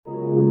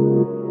And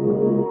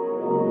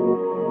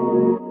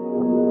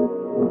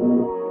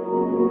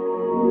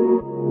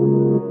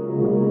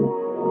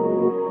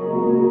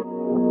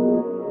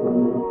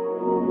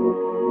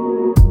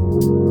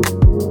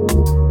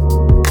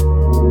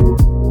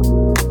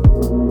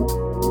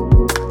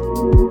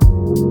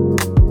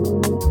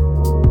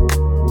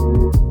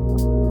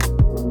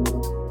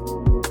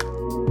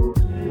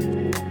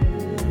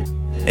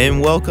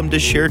welcome to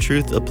Share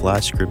Truth, Apply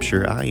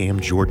Scripture. I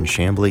am Jordan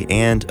Chambly,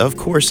 and of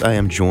course I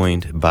am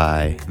joined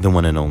by the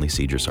one and only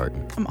Cedra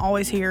Sarton. I'm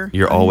always here.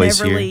 You're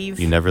always here. Leave.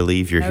 You never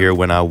leave. You're here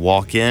when I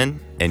walk in,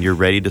 and you're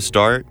ready to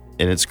start,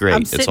 and it's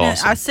great. It's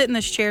awesome. I sit in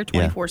this chair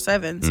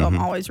 24/7, so I'm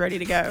always ready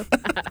to go.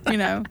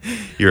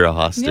 You're a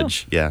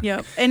hostage. Yeah.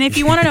 Yep. And if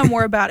you want to know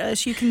more about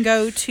us, you can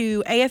go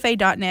to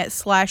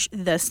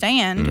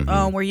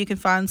afa.net/thestand, where you can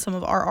find some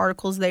of our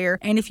articles there.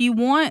 And if you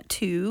want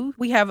to,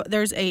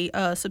 there's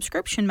a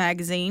subscription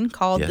magazine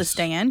called The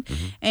Stand,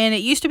 and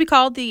it used to be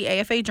called the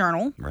AFA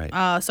Journal.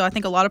 Right. So I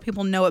think a lot of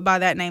people know it by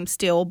that name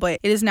still, but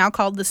it is now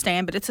called The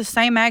Stand. But it's the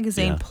same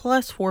magazine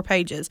plus 4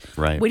 pages.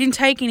 Right. We didn't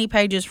take any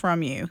pages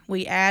from you.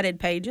 We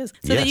added pages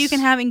so that you can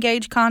have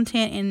engaged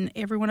content in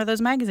every one of those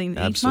magazines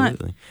each month.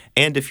 Absolutely.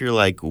 And if you're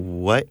like,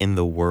 what in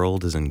the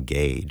world is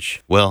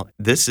Engage? Well,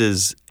 this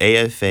is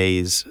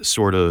AFA's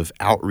sort of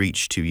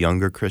outreach to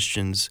younger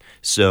Christians.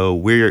 So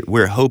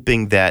we're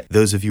hoping that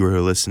those of you who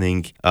are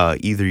listening,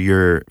 either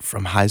you're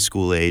from high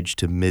school age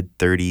to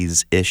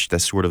mid-30s-ish,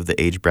 that's sort of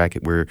the age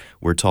bracket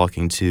we're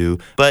talking to.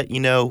 But,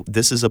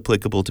 this is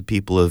applicable to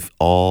people of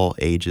all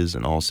ages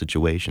and all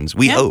situations.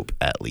 We hope,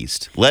 at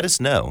least. Let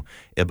us know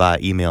by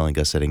emailing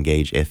us at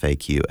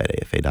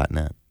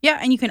engagefaq@afa.net. Yeah,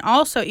 and you can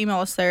also email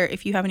us there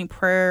if you have any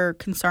prayer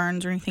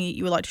concerns or anything that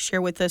you would like to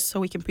share with us, so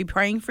we can be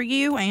praying for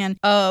you. And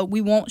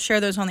we won't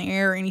share those on the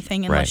air or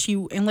anything unless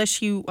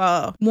you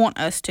want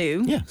us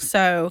to. Yeah.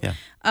 So,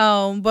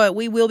 but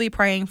we will be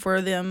praying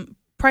for them,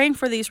 praying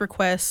for these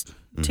requests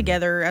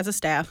together as a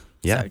staff.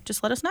 Yeah. So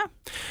just let us know.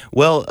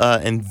 Well,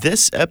 in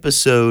this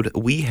episode,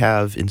 we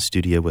have in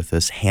studio with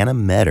us Hannah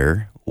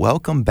Metter.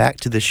 Welcome back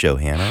to the show,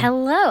 Hannah.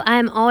 Hello.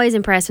 I'm always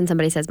impressed when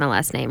somebody says my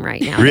last name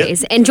right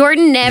nowadays. And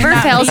Jordan never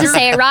fails to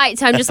say it right,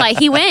 so I'm just like,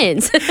 he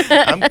wins.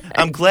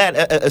 I'm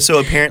glad. So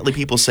apparently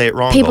people say it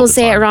wrong People all the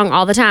say time. it wrong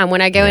all the time.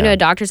 When I go into a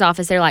doctor's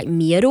office, they're like,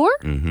 Meador?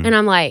 And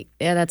I'm like,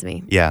 yeah, that's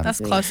me. Yeah.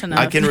 That's close enough.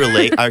 I can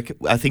relate. I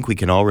think we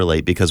can all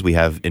relate because we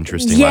have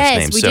interesting last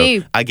names. We so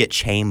do. I get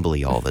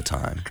Chambly all the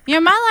time.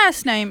 My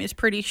last name is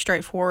pretty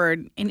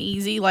straightforward and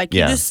easy. Like,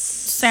 you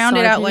just sound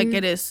it out like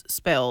it is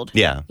spelled.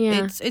 Yeah.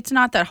 It's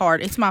not that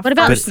hard. It's my What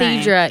about first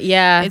name. Cedra?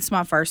 Yeah. It's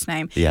my first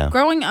name. Yeah.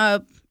 Growing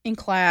up in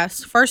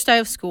class, first day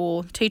of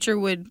school, teacher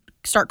would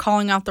start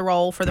calling out the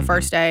roll for the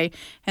first day,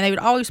 and they would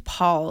always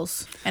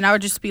pause, and I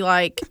would just be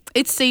like,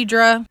 it's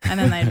Cedra, and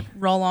then they'd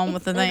roll on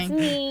with the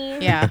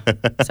thing. Yeah.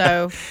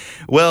 So.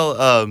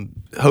 Well,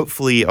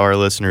 hopefully our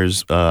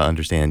listeners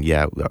understand.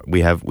 Yeah,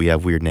 we have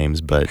weird names,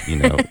 but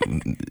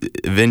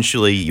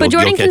eventually you'll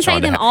Jordan catch can on say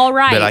to them all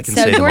right. But I can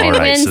so say Jordan them all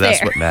right, wins so that's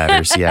there. what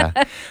matters.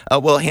 Yeah.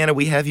 Well, Hannah,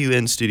 we have you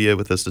in studio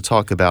with us to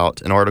talk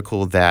about an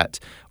article that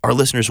our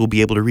listeners will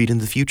be able to read in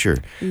the future.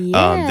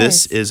 Yes.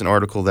 This is an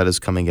article that is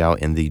coming out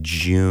in the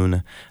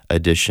June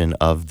edition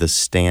of The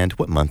Stand.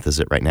 What month is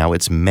it right now?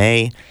 It's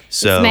May.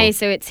 So it's May,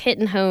 so it's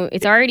hitting home.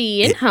 It's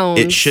already in homes.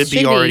 It should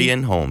be already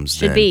in homes.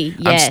 Should then. be,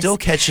 yes. I'm still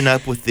catching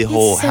up with the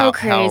whole It's so how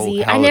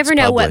crazy. how I never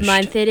it's know what published.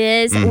 month it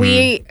is.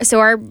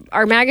 Our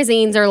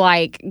magazines are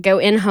like go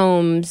in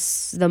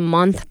homes the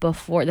month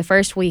before, the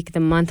first week, the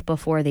month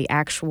before the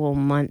actual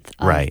month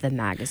of the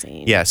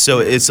magazine. Yeah,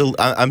 so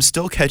I'm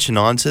still catching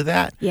on to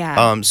that.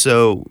 Yeah.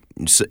 So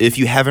if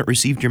you haven't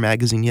received your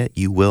magazine yet,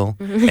 you will,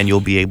 and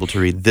you'll be able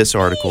to read this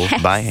article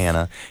by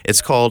Hannah.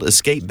 It's called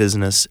Escape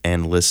Business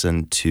and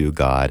Listen to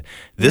God.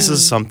 This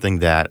is something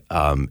that,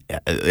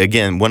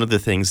 again, one of the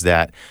things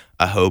that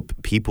I hope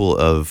people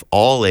of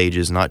all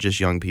ages, not just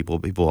young people,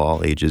 people of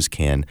all ages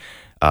can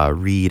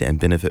read and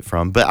benefit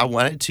from. But I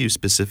wanted to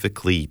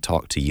specifically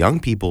talk to young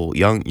people,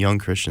 young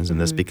Christians in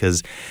this,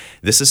 because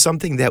this is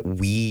something that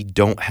we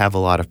don't have a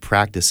lot of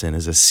practice in,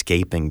 is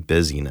escaping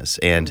busyness.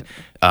 And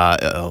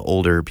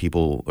older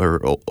people or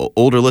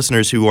older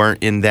listeners who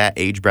aren't in that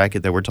age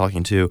bracket that we're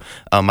talking to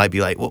might be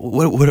like,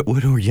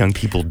 what are young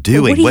people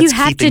doing? What do What's you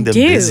have keeping to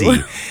them do?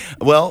 busy?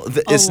 Well,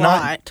 it's A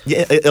not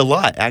lot. a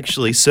lot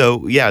actually.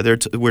 So yeah,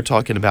 we're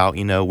talking about,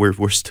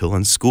 we're still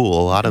in school.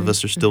 A lot of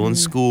us are still in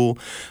school,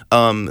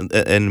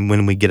 and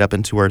when we get up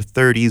into our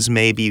 30s,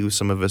 maybe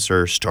some of us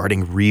are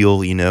starting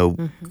real,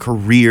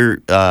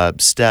 career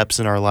steps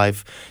in our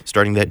life,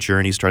 starting the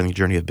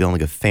journey of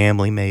building a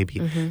family,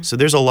 maybe. So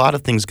there's a lot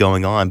of things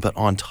going on, but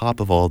on top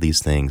of all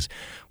these things,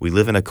 we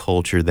live in a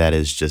culture that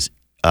is just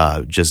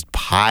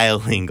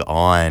piling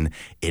on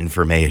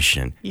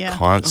information,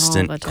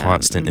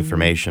 constant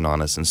information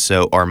on us. And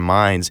so our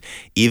minds,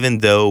 even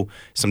though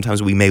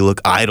sometimes we may look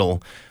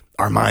idle,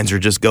 our minds are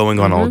just going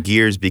on all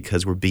gears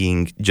because we're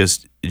being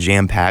just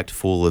jam-packed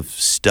full of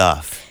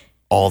stuff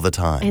all the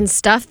time. And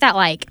stuff that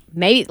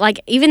maybe like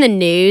even the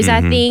news,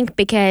 I think,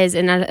 because,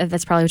 and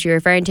that's probably what you're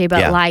referring to,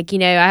 but like, you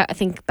know, I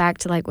think back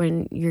to like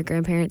when your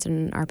grandparents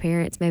and our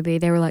parents, maybe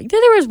they were like, there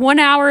was 1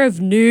 hour of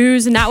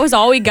news and that was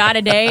all we got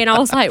a day. And I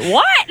was like,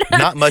 what?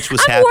 Not much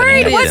was I'm happening.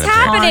 worried what's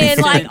happening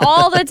Constant. like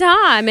all the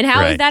time. And how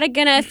is Right. that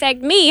going to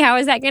affect me? How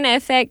is that going to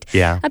affect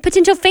Yeah. a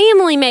potential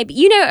family, maybe,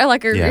 you know, or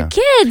like your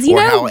kids, you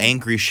or know? how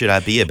angry should I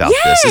be about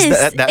Yes.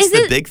 this? That's Is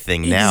the it- big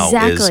thing now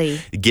Exactly.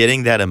 is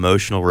getting that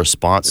emotional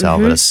response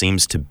out that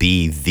seems to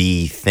be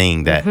the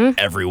thing that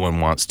everyone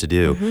wants to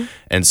do.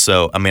 And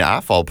so, I mean, I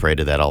fall prey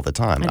to that all the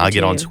time. I I do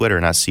get on too. Twitter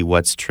and I see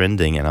what's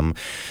trending and I'm,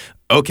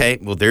 okay,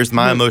 well, there's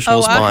my emotional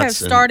response. I have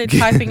started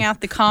typing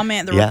out the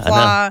comment, the Yeah, I know.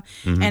 reply,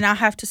 Mm-hmm. and I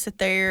have to sit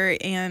there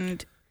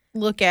and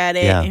look at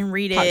it Yeah. and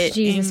read Talk to it.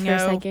 Jesus and for a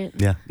go, second.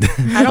 Yeah.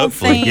 I don't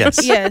Hopefully, think.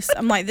 yes.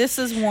 I'm like, this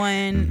is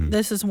one.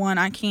 This is one.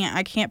 I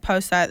can't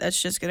post that.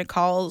 That's just going to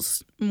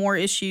cause more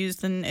issues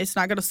than it's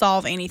not going to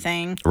solve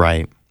anything.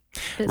 Right.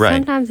 But Right.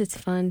 sometimes it's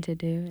fun to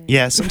do it.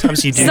 Yeah,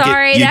 sometimes you do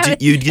Sorry, get,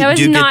 that was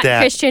do not get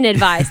that. Christian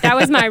advice. That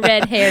was my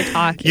red hair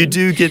talking. You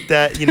do get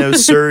that,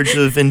 surge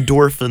of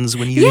endorphins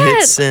when you hit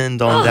Yes.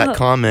 send on that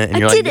comment, and I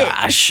you're like, did it.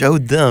 I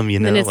showed them,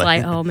 And then it's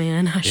like, oh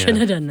man, I shouldn't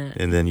have done that.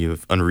 and then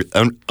you've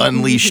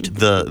unleashed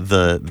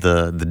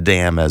the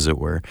dam, as it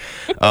were.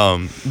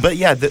 But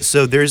yeah,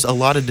 so there's a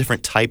lot of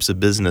different types of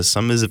business.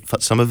 Some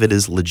of it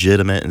is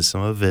legitimate, and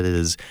some of it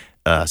is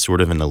sort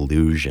of an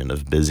illusion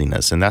of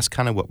busyness, and that's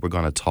kind of what we're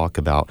going to talk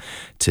about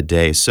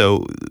today.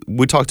 So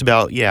we talked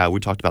about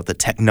the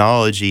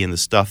technology and the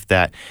stuff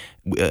that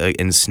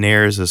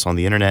ensnares us on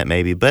the internet,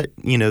 maybe. But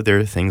there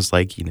are things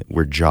like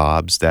we're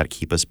jobs that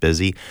keep us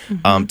busy.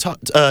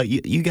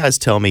 You guys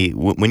tell me,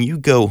 when you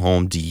go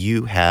home, do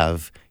you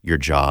have your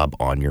job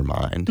on your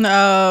mind?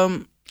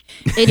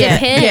 It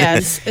depends.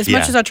 Yes, as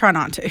much as I try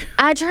not to.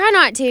 I try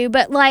not to,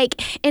 but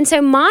and so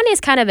mine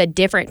is kind of a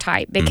different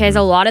type because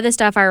a lot of the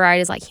stuff I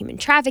write is like human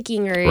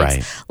trafficking or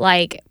it's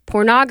like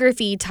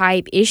pornography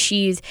type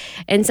issues.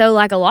 And so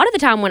like a lot of the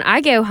time when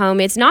I go home,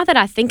 it's not that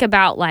I think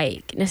about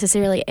like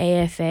necessarily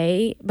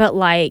AFA, but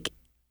like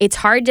it's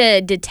hard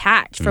to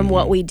detach from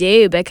what we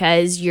do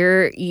because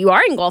you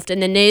are engulfed in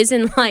the news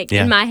and like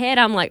in my head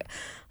I'm like,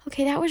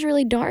 okay, that was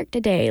really dark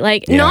today.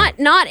 Like not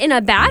in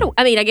a bad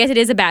I mean, I guess it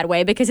is a bad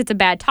way because it's a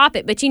bad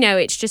topic, but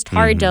it's just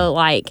hard to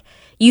like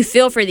you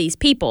feel for these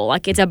people.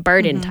 Like it's a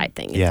burden type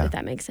thing, if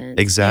that makes sense.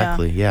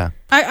 Exactly, yeah.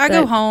 I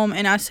go home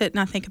and I sit and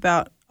I think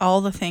about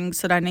all the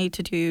things that I need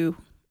to do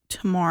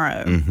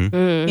tomorrow.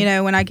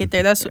 When I get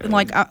there, that's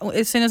like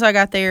as soon as I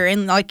got there,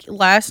 and like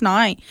last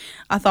night,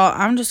 I thought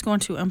I'm just going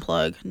to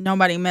unplug.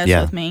 Nobody mess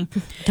with me.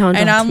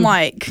 And I'm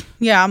like,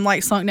 I'm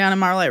like sunk down in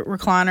my like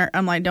recliner.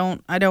 I'm like,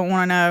 I don't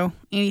want to know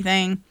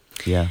anything.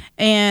 Yeah.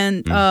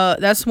 And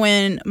that's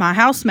when my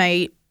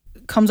housemate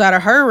comes out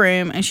of her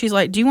room and she's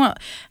like, do you want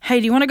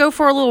to go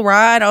for a little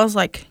ride? I was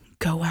like,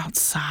 go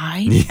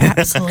outside?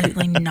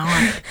 Absolutely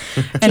not.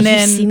 And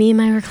then you see me in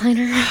my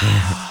recliner?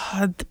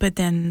 but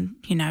then,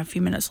 a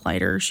few minutes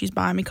later, she's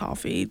buying me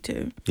coffee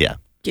to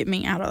get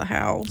me out of the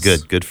house.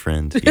 Good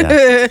friend.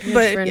 Yeah.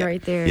 But Friend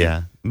right there.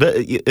 Yeah. But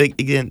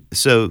again,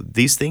 so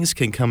these things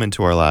can come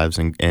into our lives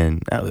and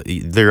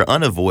they're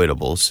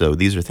unavoidable. So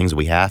these are things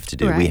we have to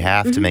do. Right. We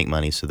have to make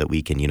money so that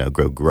we can,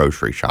 go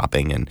grocery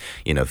shopping and,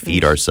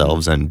 feed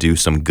ourselves and do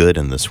some good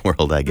in this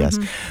world, I guess.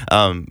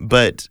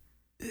 But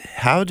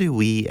how do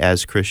we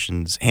as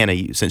Christians,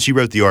 Hannah, since you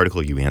wrote the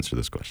article, you answer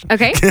this question.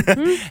 Okay.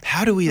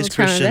 How do we as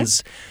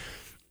Christians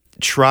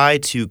try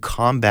to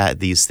combat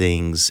these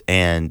things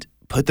and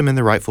put them in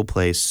the rightful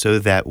place so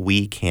that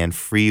we can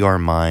free our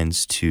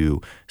minds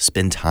to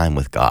spend time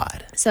with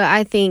God? So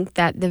I think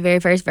that the very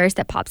first verse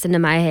that pops into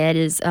my head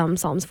is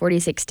Psalms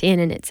 46:10,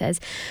 and it says,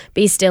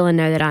 "Be still and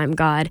know that I am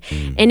God."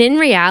 And in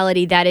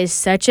reality, that is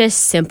such a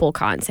simple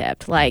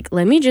concept. Like,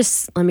 let me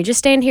just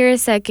stand here a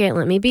second.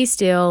 Let me be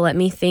still. Let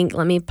me think.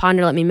 Let me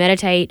ponder. Let me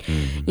meditate.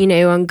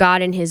 On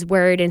God and His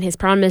Word and His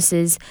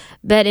promises.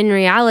 But in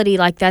reality,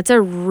 like that's a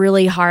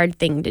really hard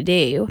thing to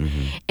do,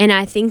 and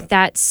I think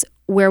that's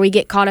where we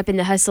get caught up in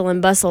the hustle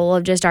and bustle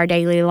of just our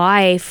daily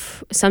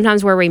life,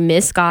 sometimes where we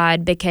miss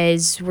God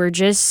because we're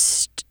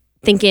just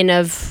thinking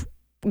of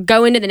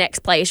going to the next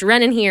place,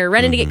 running here,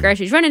 running to get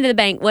groceries, running to the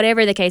bank,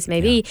 whatever the case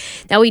may be,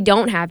 that we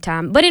don't have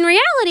time. But in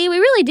reality, we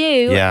really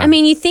do. Yeah. I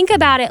mean, you think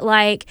about it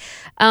like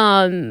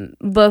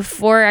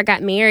before I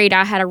got married,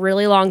 I had a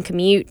really long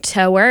commute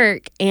to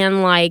work,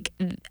 and like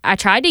I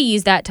tried to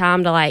use that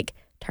time to like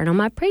turn on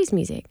my praise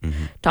music,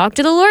 talk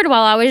to the Lord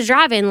while I was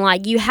driving.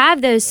 Like you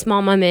have those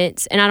small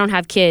moments, and I don't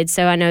have kids,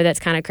 so I know that's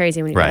kind of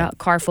crazy when you've got a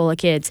car full of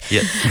kids.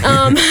 Yeah.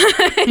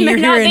 You're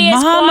not hearing, being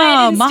as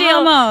quiet and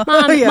still,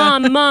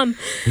 Mama. mom.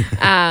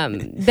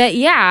 But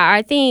yeah,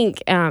 I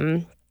think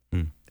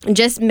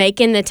just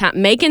making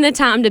the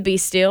time to be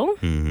still,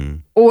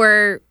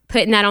 or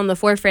putting that on the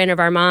forefront of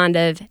our mind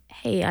of,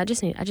 hey, I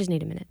just need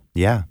a minute.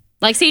 Yeah.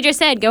 Like Cedra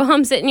said, go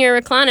home, sit in your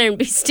recliner, and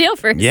be still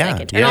for a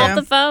second. Turn off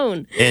the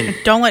phone. And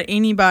don't let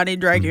anybody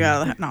drag you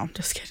out of the house. No, I'm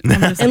just kidding.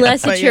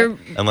 Unless it's your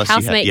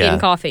housemate getting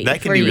coffee.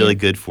 That can be really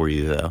good for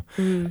you, though.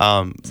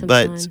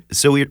 But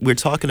so we're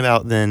talking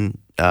about then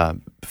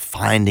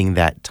finding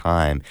that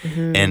time.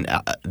 And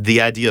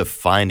the idea of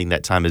finding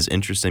that time is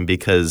interesting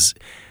because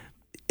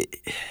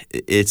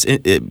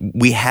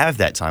we have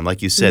that time,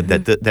 like you said,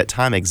 that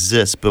time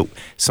exists, but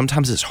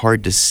sometimes it's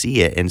hard to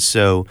see it. And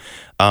so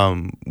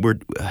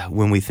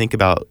when we think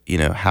about,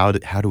 how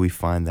do we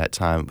find that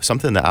time,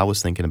 something that I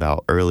was thinking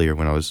about earlier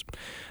when I was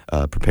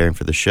preparing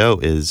for the show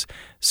is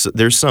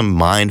there's some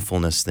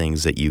mindfulness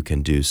things that you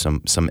can do,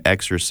 some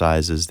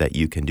exercises that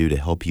you can do to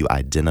help you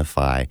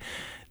identify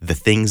the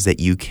things that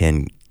you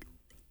can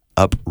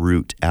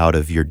uproot out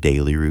of your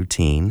daily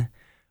routine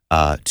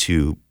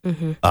to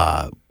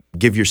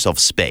give yourself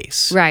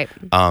space. Right.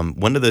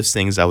 One of those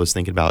things I was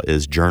thinking about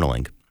is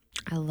journaling.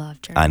 I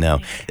love journaling. I know,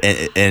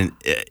 and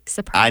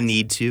Surprise. I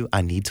need to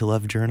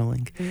love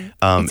journaling.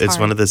 It's It's one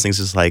hard. of those things.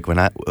 It's like when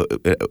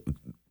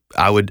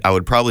I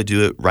would probably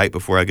do it right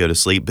before I go to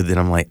sleep, but then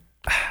I'm like,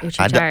 You're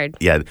too tired.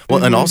 Yeah.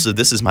 Well, and also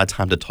this is my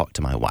time to talk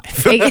to my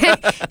wife.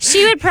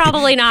 She would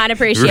probably not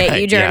appreciate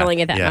Right, you journaling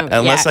at that yeah. moment.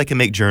 Unless I can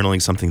make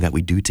journaling something that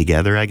we do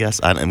together, I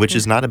guess, which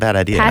is not a bad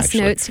idea. pass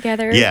actually. notes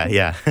together.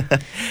 Yeah.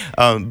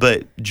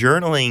 But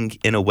journaling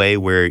in a way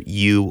where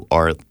you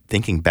are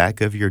thinking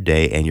back of your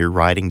day and you're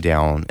writing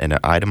down in an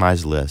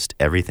itemized list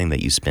everything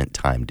that you spent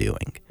time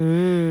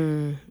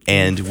doing.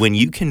 And when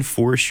you can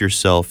force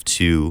yourself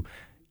to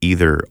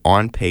either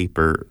on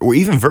paper or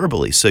even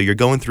verbally. So you're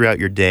going throughout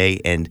your day,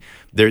 and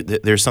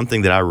there's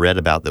something that I read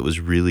about that was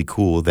really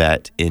cool,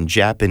 that in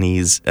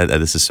Japanese,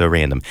 this is so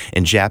random,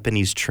 in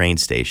Japanese train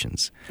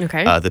stations,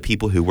 Okay. the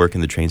people who work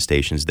in the train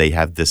stations, they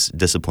have this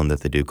discipline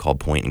that they do called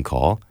point and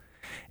call.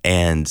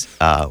 And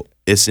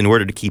it's in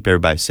order to keep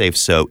everybody safe.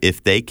 So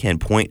if they can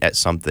point at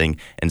something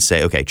and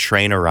say, okay,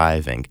 train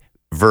arriving,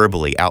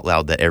 verbally out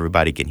loud that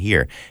everybody can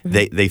hear,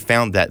 they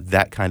found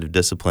that kind of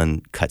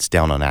discipline cuts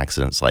down on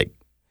accidents like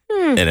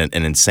an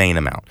insane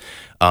amount.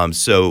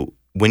 So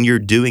when you're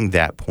doing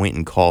that point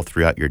and call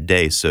throughout your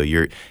day, so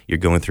you're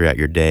going throughout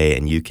your day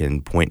and you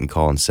can point and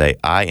call and say,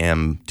 I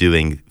am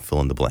doing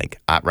fill in the blank.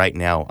 Right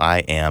now I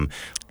am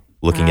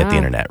looking at the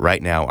internet.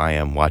 Right now I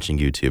am watching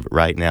YouTube.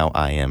 Right now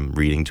I am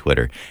reading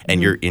Twitter.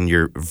 And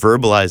you're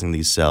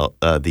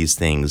verbalizing these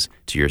things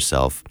to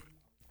yourself.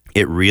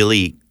 It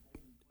really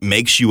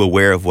makes you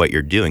aware of what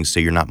you're doing, so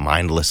you're not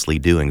mindlessly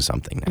doing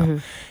something now.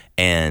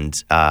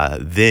 And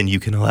then you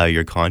can allow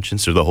your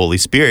conscience or the Holy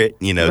Spirit,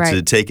 to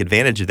Right. take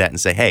advantage of that and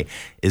say, hey,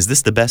 is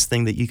this the best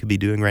thing that you could be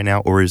doing right now,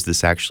 or is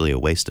this actually a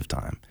waste of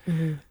time?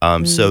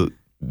 So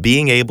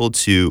being able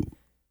to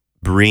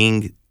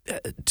bring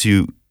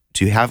to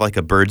have like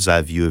a bird's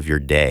eye view of your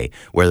day,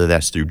 whether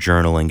that's through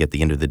journaling at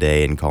the end of the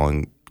day and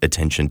calling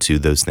attention to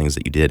those things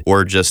that you did,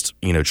 or just,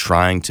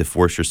 trying to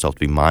force yourself to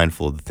be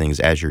mindful of the things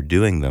as you're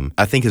doing them,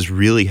 I think is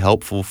really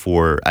helpful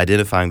for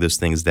identifying those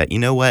things that,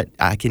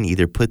 I can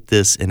either put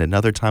this in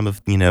another time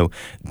of,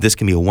 this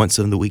can be a once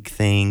in the week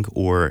thing,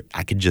 or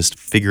I could just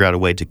figure out a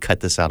way to cut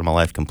this out of my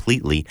life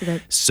completely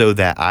so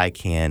that I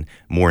can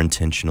more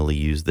intentionally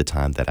use the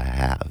time that I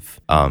have.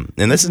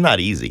 And this is not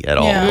easy at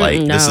all. Yeah.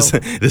 Like No.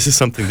 this is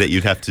something that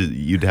you'd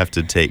have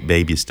to take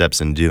baby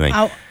steps in doing.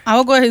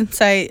 I'll go ahead and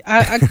say,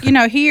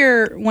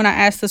 here when I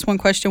asked this one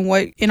question,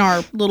 what in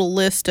our little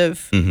list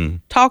of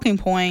talking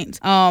points,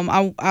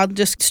 I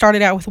just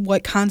started out with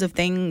what kinds of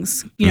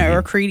things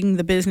are creating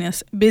the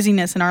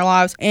busyness in our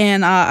lives,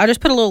 and I just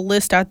put a little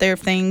list out there of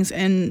things,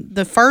 and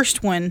the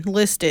first one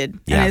listed,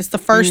 and it's the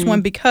first one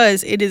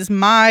because it is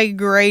my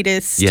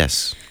greatest.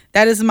 Yes.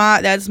 That's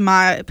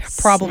my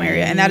problem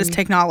area, and that is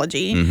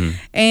technology.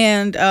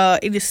 And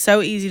it is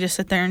so easy to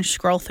sit there and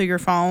scroll through your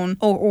phone,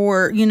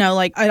 or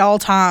like at all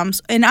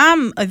times. And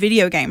I'm a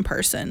video game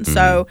person,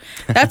 so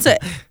that's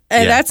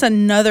that's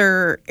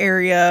another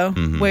area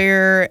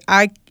where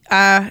I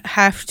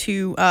have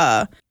to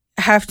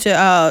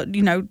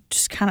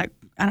just kind of.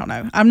 I don't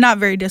know. I'm not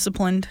very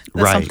disciplined.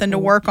 That's Right. something to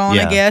work on,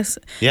 Yeah. I guess.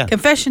 Yeah.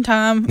 Confession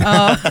time.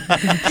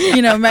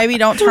 Maybe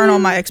don't turn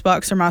on my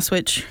Xbox or my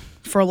Switch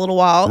for a little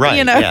while.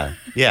 Right.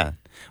 Yeah.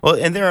 Well,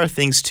 and there are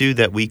things too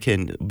that we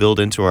can build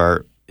into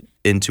our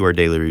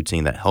daily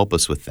routine that help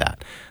us with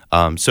that.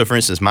 So, for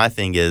instance, my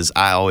thing is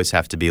I always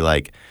have to be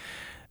like,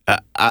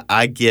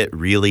 I get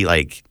really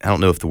like, I don't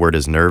know if the word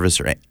is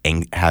nervous or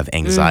have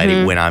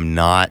anxiety when I'm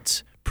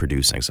not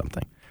producing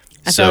something.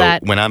 I So feel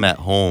that. when I'm at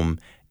home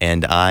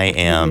and I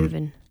am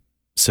Moving.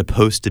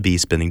 supposed to be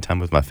spending time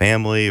with my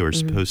family or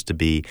supposed to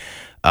be,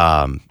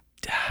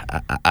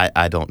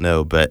 I don't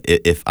know, but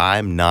if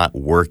I'm not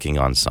working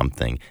on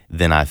something,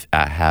 then I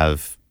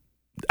have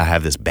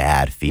this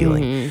bad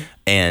feeling.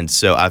 And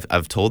so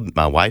I've told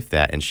my wife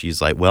that, and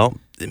she's like, well,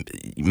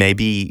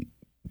 maybe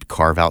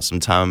carve out some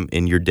time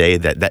in your day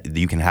that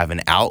you can have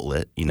an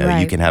outlet, you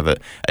Right. can have a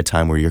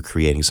time where you're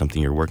creating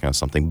something, you're working on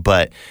something,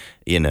 but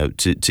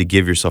to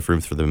give yourself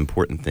room for the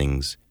important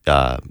things,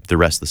 the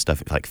rest of the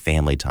stuff like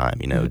family time,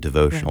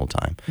 devotional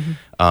time.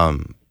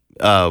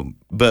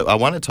 But I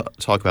want to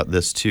talk about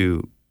this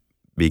too,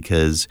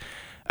 because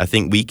I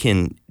think we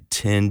can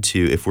tend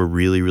to, if we're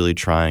really, really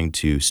trying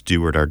to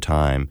steward our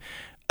time,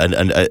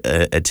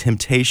 a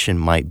temptation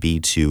might be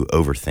to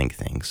overthink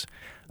things.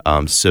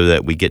 so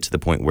that we get to the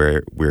point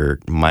where we're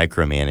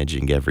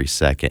micromanaging every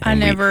second. I and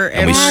never, we,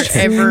 and we ever, str-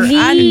 ever,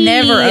 I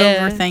never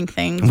overthink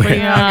things. What are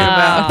you talking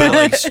about? but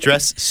like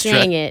stress,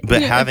 Dang it.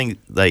 but having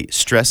like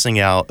stressing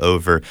out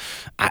over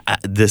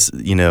this,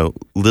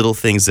 little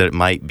things that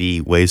might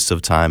be wastes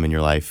of time in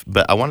your life.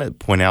 But I want to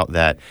point out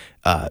that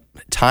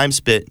time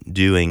spent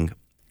doing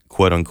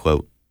quote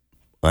unquote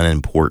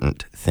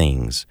unimportant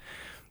things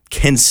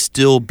can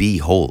still be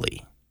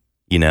holy.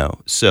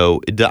 So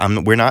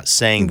we're not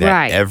saying that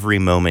Right. every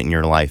moment in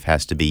your life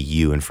has to be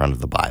you in front of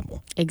the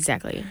Bible.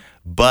 Exactly.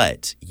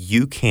 But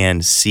you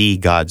can see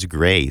God's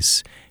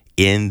grace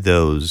in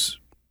those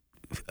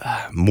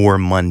more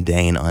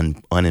mundane,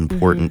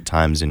 unimportant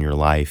times in your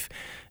life,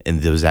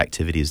 and those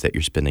activities that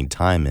you're spending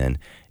time in.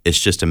 It's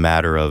just a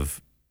matter of,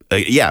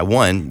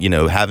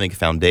 having a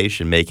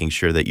foundation, making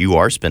sure that you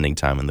are spending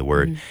time in the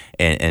Word,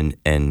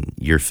 and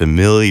you're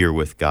familiar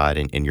with God,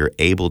 and you're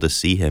able to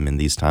see Him in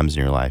these times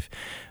in your life.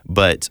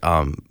 But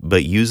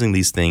using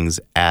these things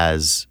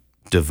as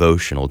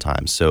devotional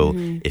time. So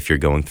if you're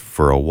going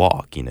for a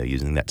walk,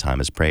 using that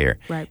time as prayer.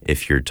 Right.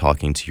 If you're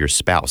talking to your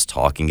spouse,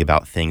 talking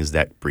about things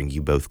that bring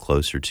you both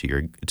closer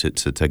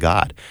to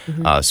God.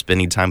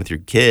 Spending time with your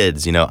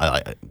kids.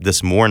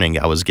 This morning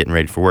I was getting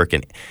ready for work,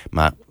 and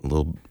my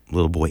little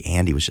boy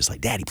Andy was just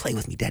like, "Daddy, play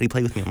with me. Daddy,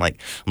 play with me." I'm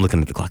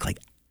looking at the clock like,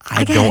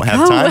 I don't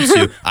have time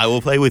to. I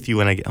will play with you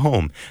when I get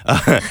home.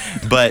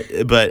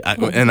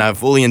 And I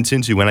fully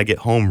intend to, when I get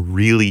home,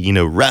 really,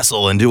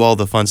 wrestle and do all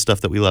the fun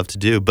stuff that we love to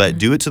do, but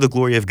do it to the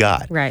glory of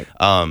God. Right.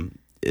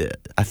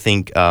 I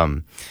think,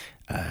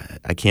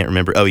 I can't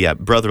remember. Oh yeah,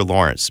 Brother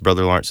Lawrence.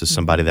 Brother Lawrence is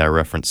somebody that I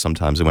reference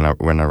sometimes when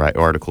I write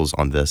articles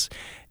on this.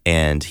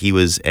 And he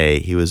was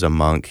a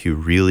monk who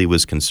really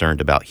was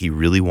concerned about, he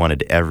really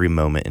wanted every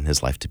moment in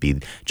his life to be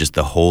just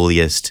the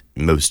holiest,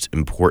 most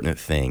important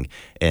thing.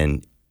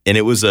 And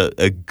it was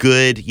a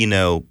good,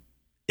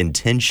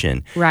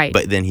 intention. Right.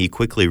 But then he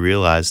quickly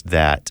realized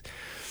that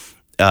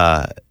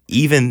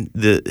even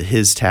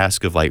his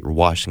task of like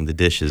washing the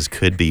dishes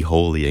could be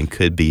holy and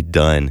could be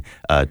done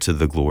to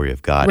the glory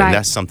of God. Right. And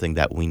that's something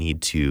that we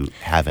need to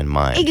have in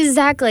mind.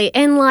 Exactly.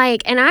 And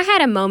I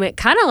had a moment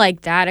kind of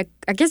like that.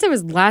 I guess it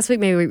was last week,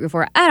 maybe the week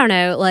before. I don't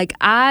know. Like,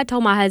 I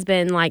told my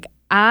husband, like,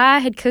 I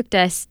had cooked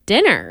us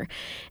dinner,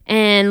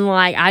 and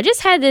like I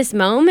just had this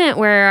moment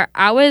where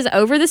I was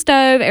over the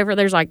stove,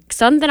 there's like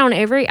something on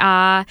every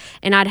eye,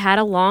 and I'd had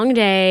a long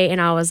day,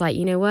 and I was like,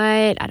 you know what,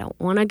 I don't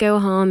want to go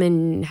home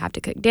and have to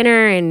cook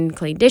dinner and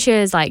clean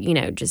dishes, like,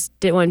 just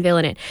wasn't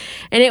feeling it.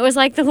 And it was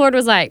like the Lord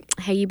was like,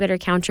 hey, you better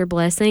count your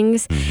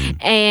blessings.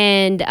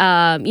 And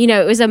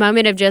it was a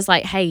moment of just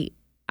like, hey,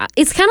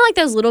 it's kind of like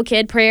those little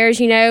kid prayers,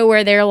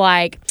 where they're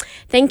like,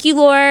 thank you,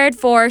 Lord,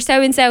 for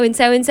so-and-so and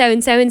so-and-so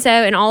and so-and-so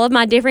and all of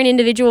my different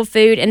individual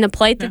food and the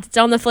plate that's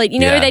on the plate.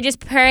 Where they just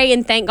pray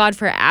and thank God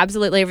for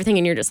absolutely everything.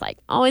 And you're just like,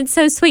 oh, it's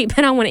so sweet,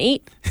 but I want to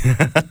eat. like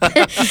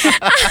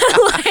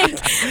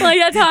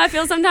that's how I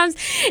feel sometimes.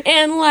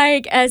 And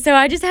so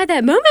I just had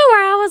that moment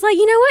where I was like,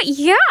 you know what?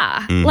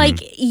 Yeah.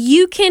 Like,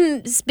 you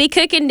can be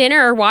cooking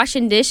dinner or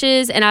washing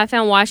dishes. And I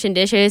found washing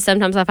dishes,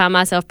 sometimes I find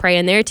myself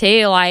praying there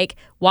too. Like,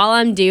 while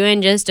I'm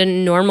doing just a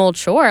normal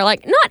chore,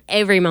 like not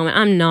every moment.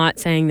 I'm not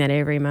saying that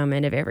every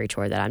moment of every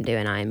chore that I'm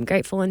doing, I am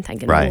grateful and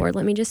thanking the Lord.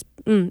 Let me just,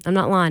 I'm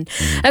not lying.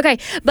 Okay.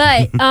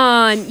 But,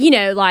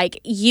 like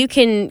you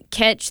can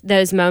catch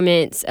those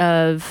moments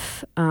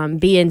of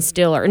being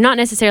still, or not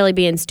necessarily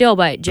being still,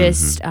 but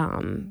just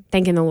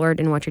thanking the Lord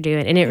in what you're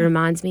doing. And it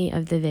reminds me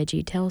of the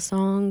VeggieTale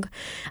song.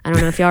 I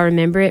don't know if y'all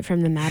remember it from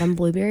the Madame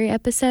Blueberry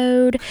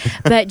episode,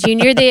 but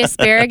Junior the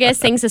Asparagus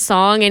sings a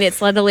song, and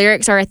the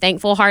lyrics are, a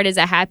thankful heart is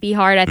a happy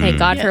heart. I thank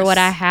God for what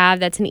I have.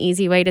 That's an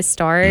easy way to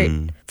start.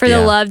 For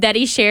the love that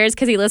he shares,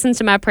 because he listens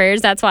to my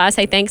prayers. That's why I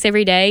say thanks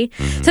every day.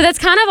 So that's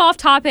kind of off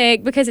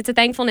topic because it's a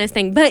thankfulness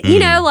thing. But,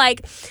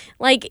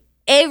 like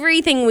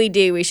everything we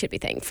do, we should be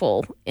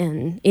thankful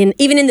in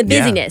even in the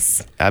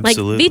busyness.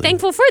 Absolutely. Like, be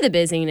thankful for the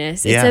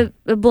busyness. It's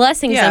a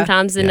blessing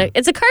sometimes, and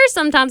it's a curse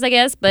sometimes, I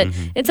guess, but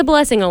it's a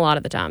blessing a lot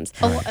of the times.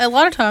 A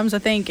lot of times, I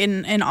think,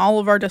 in all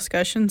of our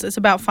discussions, it's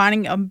about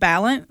finding a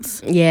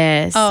balance.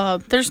 Yes.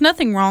 There's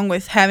nothing wrong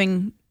with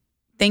having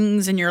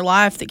things in your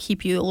life that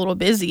keep you a little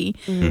busy,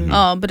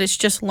 but it's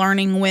just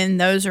learning when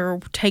those are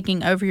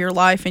taking over your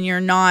life and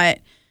you're not,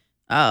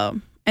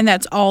 and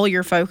that's all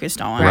you're focused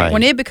on. Right.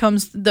 When it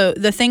becomes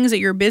the things that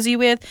you're busy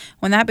with,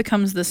 when that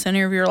becomes the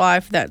center of your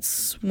life,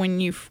 that's when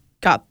you've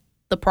got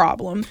the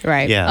problem.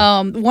 Right.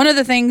 Yeah. One of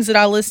the things that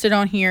I listed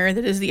on here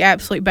that is the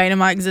absolute bane of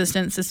my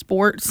existence is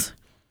sports.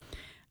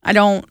 I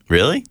don't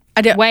Really?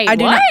 I do. Wait, I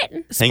do what?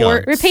 Not, Hang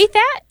on. sports. Repeat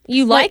that?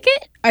 You like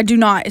it? I do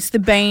not. It's the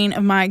bane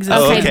of my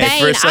existence. Oh, Okay, okay.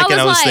 For a Bane. second,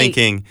 I I was was like,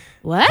 thinking,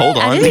 What? hold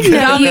on. I didn't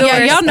know you were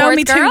a y'all know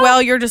me sports too girl.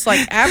 well. You're just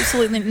like,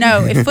 absolutely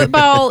no. If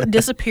football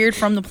disappeared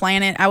from the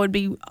planet, I would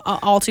be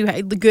all too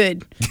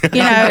good. Good.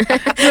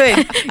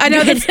 I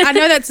know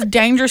that's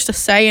dangerous to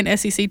say in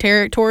SEC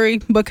territory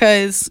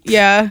because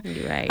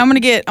Right. I'm gonna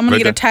get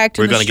attacked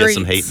in the streets. We're gonna get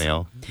some hate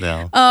mail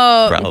now.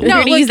 No, We're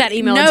gonna use that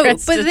email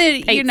address but to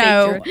then hate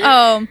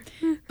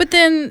But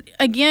then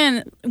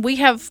again, we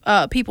have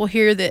people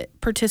here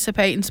that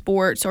participate in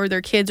sports or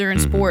their kids are in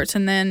sports.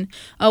 And then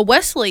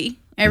Wesley,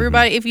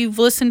 everybody, if you've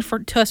listened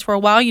to us for a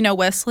while, you know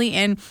Wesley.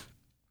 And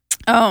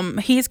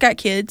he's got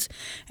kids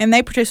and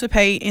they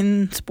participate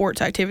in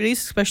sports activities,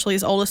 especially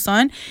his oldest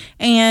son.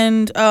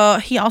 And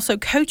he also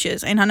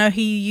coaches. And I know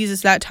he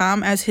uses that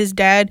time, as his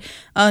dad,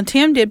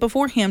 Tim, did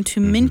before him,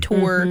 to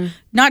mentor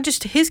not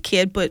just to his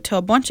kid, but to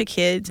a bunch of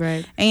kids.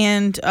 Right.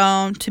 And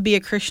to be a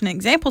Christian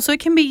example. So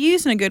it can be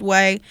used in a good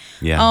way.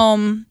 Yeah.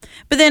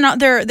 But then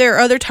there are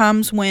other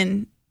times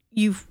when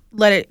you've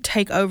let it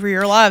take over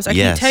your lives. I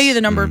can't tell you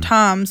the number of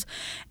times.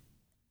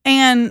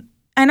 And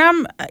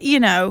I'm,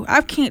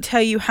 I can't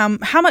tell you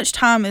how much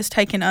time is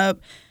taken up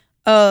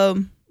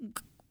on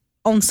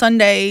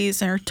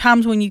Sundays or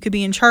times when you could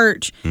be in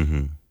church,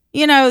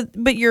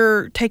 but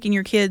you're taking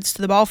your kids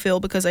to the ball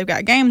field because they've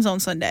got games on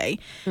Sunday.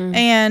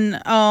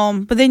 And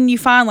but then you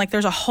find like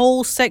there's a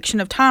whole section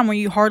of time where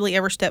you hardly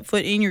ever step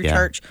foot in your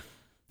church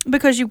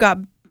because you've got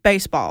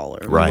baseball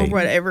or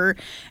whatever.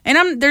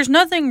 And there's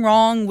nothing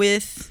wrong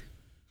with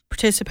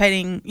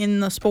participating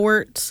in the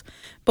sports,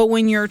 but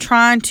when you're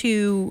trying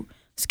to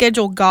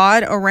schedule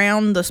God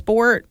around the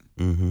sport,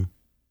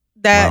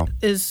 that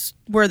is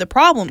where the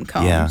problem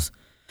comes.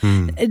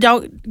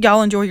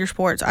 Y'all enjoy your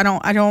sports. I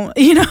don't,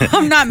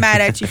 I'm not mad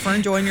at you for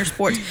enjoying your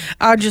sports.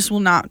 I just will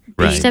not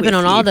be stepping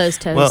on all those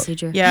toes,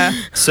 Cedra. Yeah.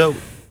 So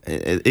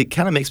it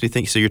kind of makes me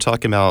think, so you're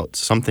talking about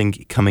something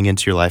coming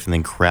into your life and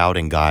then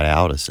crowding God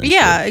out, essentially.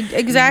 Yeah,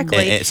 exactly.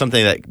 And it's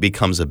something that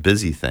becomes a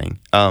busy thing.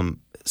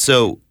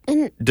 So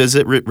does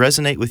it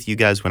resonate with you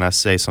guys when I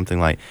say something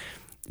like,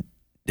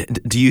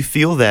 do you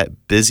feel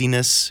that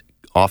busyness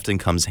often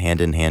comes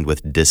hand in hand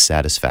with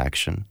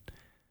dissatisfaction?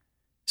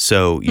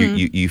 So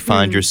you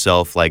find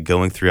yourself like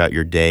going throughout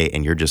your day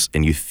and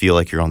you feel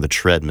like you're on the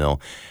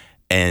treadmill,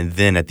 and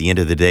then at the end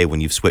of the day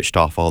when you've switched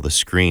off all the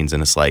screens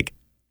and it's like,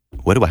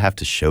 what do I have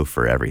to show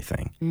for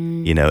everything?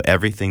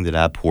 Everything that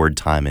I poured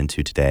time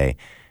into today,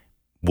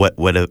 what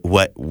good has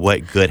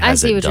it done? I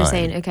see what you're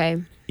saying.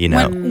 Okay.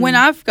 When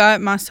I've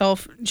got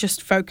myself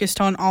just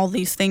focused on all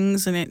these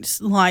things and it's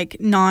like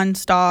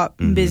nonstop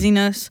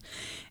busyness,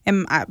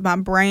 and my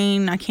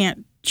brain, I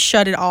can't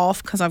shut it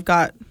off because I've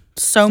got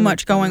so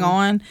much going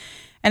on.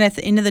 And at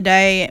the end of the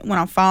day, when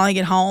I finally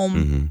get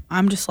home,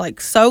 I'm just like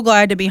so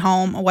glad to be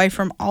home away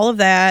from all of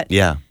that.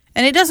 Yeah.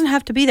 And it doesn't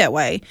have to be that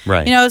way.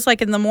 Right. It's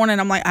like in the morning,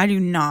 I'm like, I do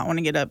not want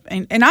to get up.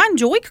 And I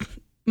enjoy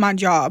my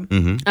job.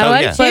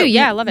 I do too.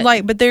 Yeah, I love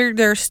it. But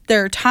there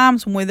are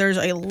times when there's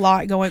a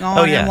lot going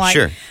on. And I'm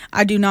like,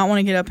 I do not want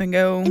to get up and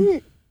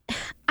go.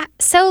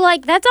 So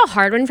that's a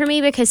hard one for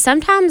me because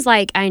sometimes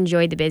I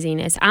enjoy the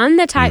busyness. I'm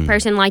the type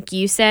person, like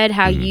you said,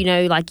 how you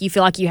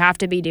feel like you have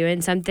to be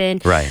doing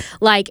something. Right.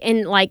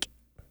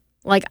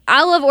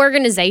 I love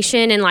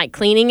organization and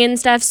cleaning and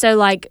stuff. So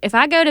if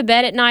I go to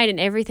bed at night and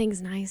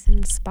everything's nice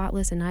and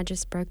spotless, and I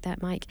just broke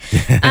that mic,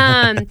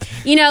 I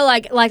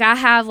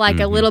have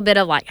a little bit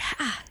of I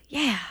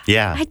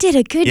did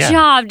a good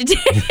job today.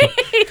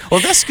 Well,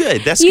 that's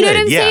good. That's you good. You know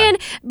what I'm saying?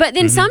 But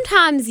then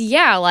sometimes,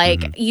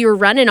 you're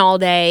running all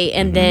day,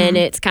 and then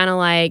it's kind of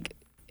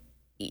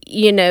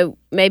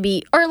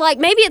maybe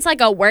it's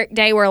a work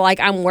day where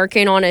I'm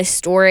working on a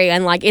story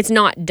and it's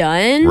not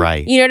done.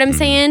 Right. You know what I'm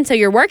saying? So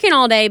you're working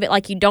all day,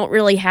 but you don't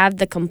really have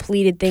the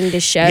completed thing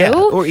to show. Yeah.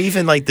 Or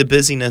even the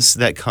busyness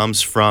that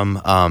comes from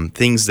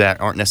things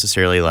that aren't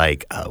necessarily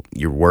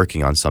you're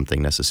working on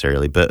something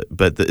necessarily, but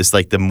it's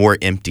the more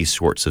empty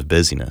sorts of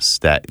busyness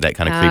that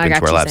kind of creep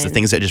into our lives. The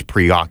things that just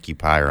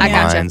preoccupy our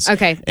minds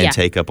and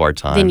take up our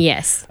time. Then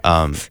yes.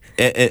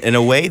 In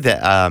a way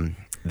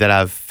that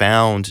I've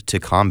found to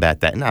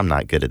combat that, and I'm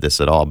not good at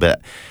this at all,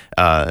 but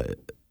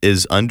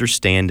is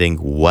understanding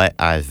what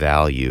I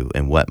value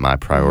and what my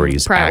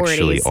priorities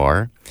actually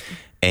are.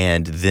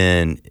 And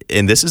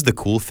this is the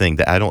cool thing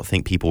that I don't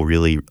think people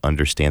really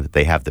understand that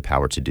they have the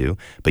power to do,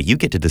 but you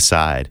get to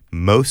decide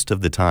most of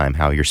the time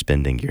how you're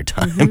spending your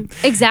time.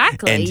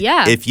 Exactly, and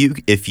yeah. If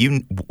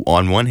you,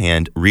 on one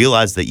hand,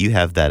 realize that you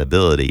have that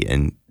ability,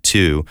 and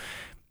two,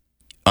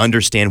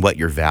 understand what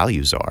your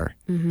values are,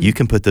 you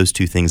can put those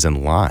two things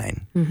in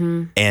line,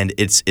 and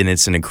it's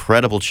an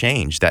incredible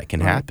change that can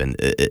happen.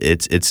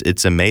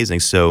 It's amazing.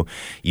 So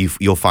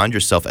you'll find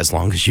yourself, as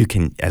long as you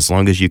can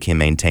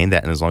maintain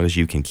that, and as long as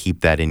you can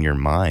keep that in your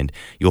mind,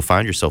 you'll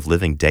find yourself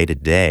living day to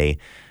day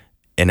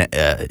and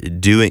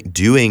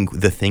doing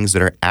the things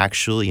that are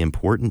actually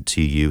important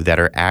to you, that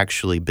are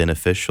actually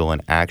beneficial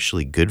and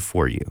actually good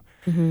for you.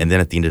 And then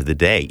at the end of the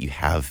day, you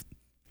have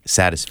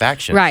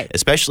satisfaction, right?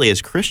 Especially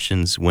as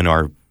Christians, when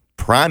our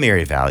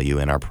primary value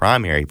and our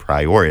primary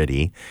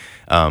priority,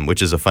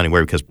 which is a funny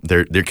word because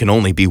there can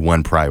only be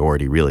one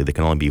priority, really. There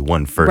can only be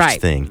one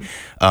first thing,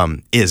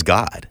 is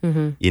God.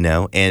 And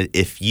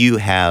if you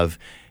have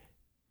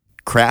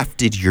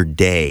crafted your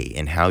day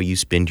and how you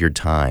spend your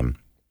time,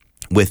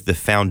 with the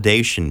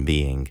foundation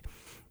being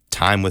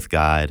time with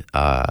God,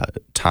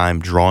 time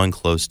drawing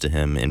close to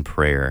Him in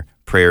prayer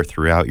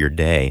throughout your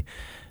day,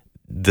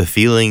 the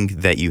feeling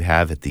that you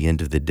have at the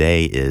end of the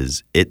day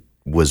is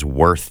was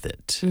worth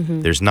it.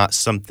 There's not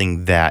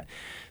something that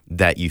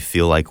you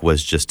feel like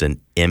was just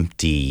an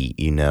empty,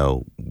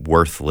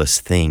 worthless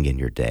thing in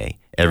your day.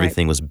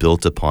 Everything was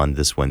built upon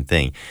this one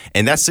thing.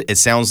 And it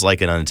sounds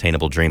like an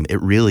unattainable dream.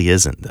 It really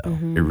isn't, though.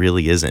 It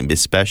really isn't,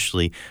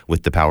 especially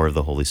with the power of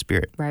the Holy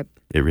Spirit. Right.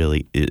 It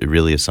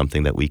really is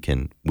something that we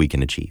can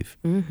achieve.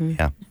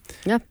 Yeah.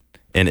 Yep.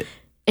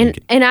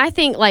 And I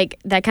think like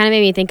that kind of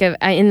made me think of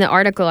in the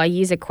article I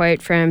use a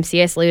quote from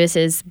C.S.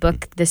 Lewis's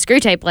book The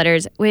Screwtape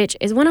Letters, which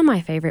is one of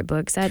my favorite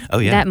books.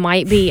 That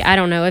might be, I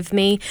don't know of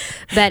me,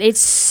 but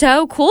it's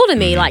so cool to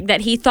me like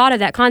that he thought of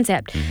that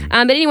concept.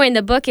 But anyway, in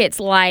the book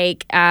it's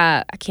like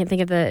I can't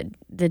think of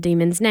the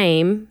demon's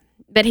name.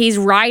 But he's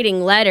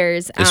writing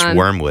letters. It's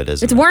Wormwood,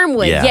 isn't it? It's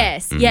Wormwood, Yeah.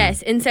 yes,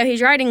 yes. And so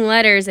he's writing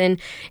letters, and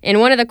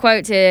one of the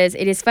quotes is,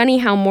 "It is funny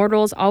how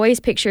mortals always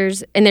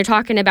pictures," and they're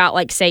talking about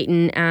like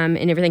Satan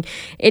and everything.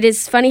 "It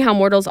is funny how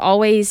mortals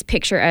always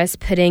picture us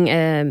putting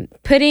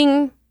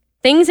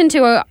things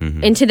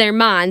into their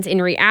minds.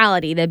 In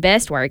reality, the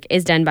best work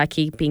is done by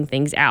keeping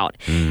things out."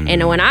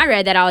 And when I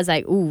read that, I was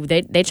like, "Ooh,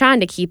 they're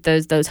trying to keep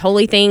those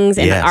holy things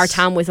and our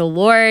time with the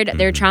Lord.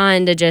 They're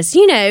trying to just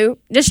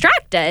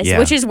distract us,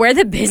 which is where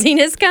the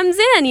busyness comes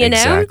in.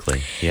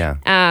 Exactly.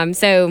 Yeah.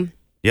 So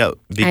yeah,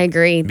 I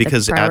agree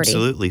because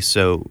absolutely.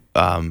 So.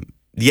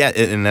 Yeah,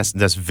 and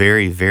that's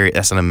very, very,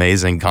 that's an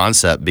amazing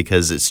concept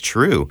because it's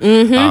true.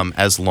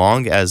 As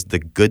long as the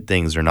good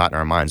things are not in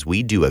our minds,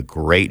 we do a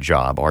great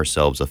job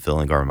ourselves of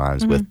filling our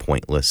minds with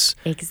pointless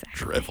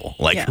drivel.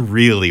 Like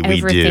really, we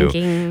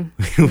do.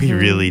 We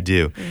really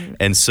do.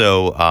 And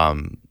so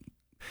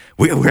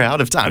we're out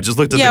of time. Just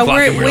looked at the clock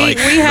and we're like,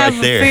 we have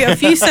right there. a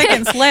few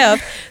seconds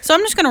left. So I'm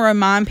just going to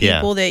remind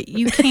people that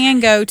you can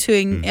go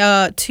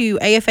to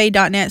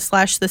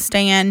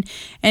afa.net/thestand.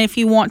 And if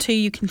you want to,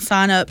 you can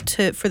sign up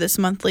for this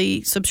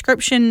monthly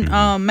subscription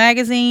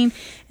magazine.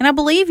 And I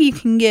believe you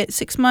can get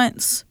 6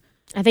 months.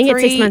 I think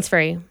it's 6 months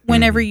free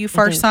whenever you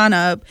first sign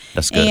up.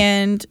 That's good.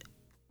 And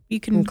you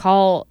can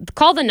call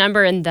the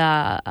number in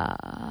the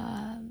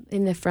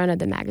front of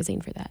the magazine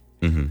for that.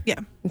 Yeah.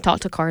 And talk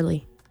to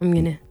Carly. I'm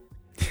gonna.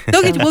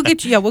 We'll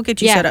get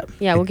you set up.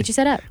 Yeah, we'll get you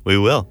set up. We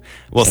will.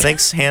 Well,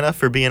 thanks, Hannah,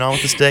 for being on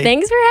with us today.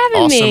 Thanks for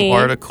having me. Awesome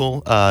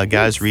article.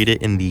 Guys, read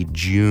it in the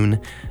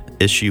June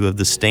issue of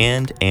The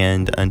Stand.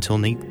 And until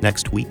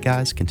next week,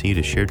 guys, continue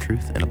to share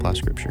truth and apply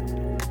Scripture.